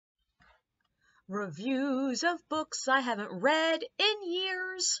Reviews of books I haven't read in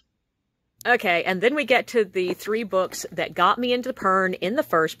years. Okay, and then we get to the 3 books that got me into Pern in the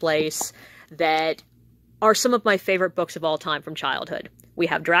first place that are some of my favorite books of all time from childhood. We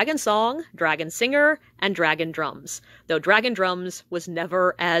have Dragonsong, Dragonsinger, and Dragondrums, though Dragondrums was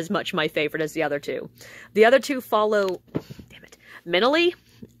never as much my favorite as the other 2. The other 2 follow, Minnie.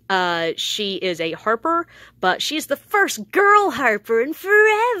 She is a harper, but she's the first girl harper in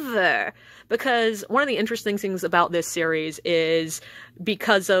forever. Because one of the interesting things about this series is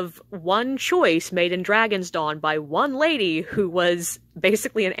because of one choice made in Dragon's Dawn by one lady who was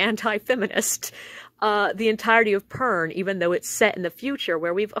basically an anti-feminist, the entirety of Pern, even though it's set in the future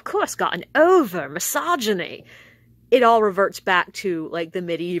where we've, of course, gotten over misogyny, it all reverts back to, like, the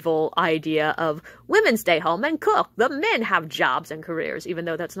medieval idea of women stay home and cook, the men have jobs and careers, even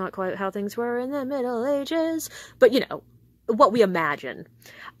though that's not quite how things were in the Middle Ages. But, you know, what we imagine.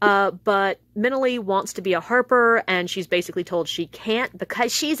 But Minnie wants to be a harper, and she's basically told she can't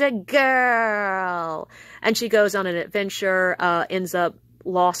because she's a girl. And she goes on an adventure, ends up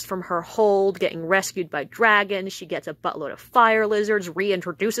lost from her hold, getting rescued by dragons. She gets a buttload of fire lizards,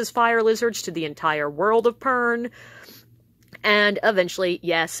 reintroduces fire lizards to the entire world of Pern, and eventually,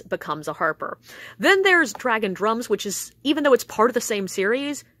 yes, becomes a harper. Then there's Dragondrums, which is, even though it's part of the same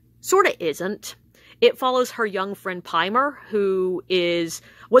series, sort of isn't. It follows her young friend Pimer, who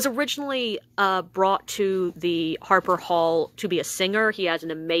was originally brought to the Harper Hall to be a singer. He has an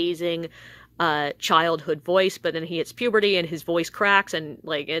amazing childhood voice, but then he hits puberty and his voice cracks and,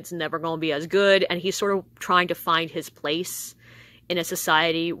 like, it's never going to be as good. And he's sort of trying to find his place in a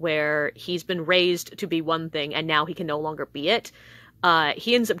society where he's been raised to be one thing and now he can no longer be it.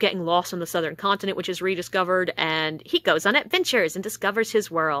 He ends up getting lost on the southern continent, which is rediscovered, and he goes on adventures and discovers his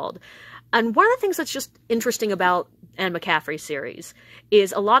world. And one of the things that's just interesting about Anne McCaffrey's series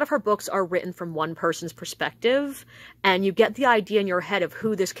is a lot of her books are written from one person's perspective, and you get the idea in your head of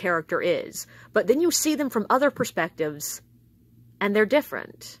who this character is. But then you see them from other perspectives, and they're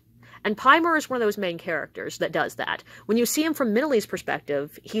different. And Pimer is one of those main characters that does that. When you see him from Minnie's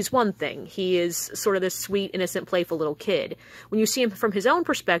perspective, he's one thing. He is sort of this sweet, innocent, playful little kid. When you see him from his own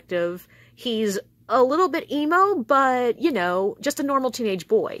perspective, he's a little bit emo, but, you know, just a normal teenage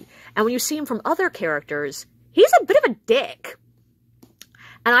boy. And when you see him from other characters, he's a bit of a dick.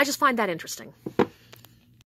 And I just find that interesting.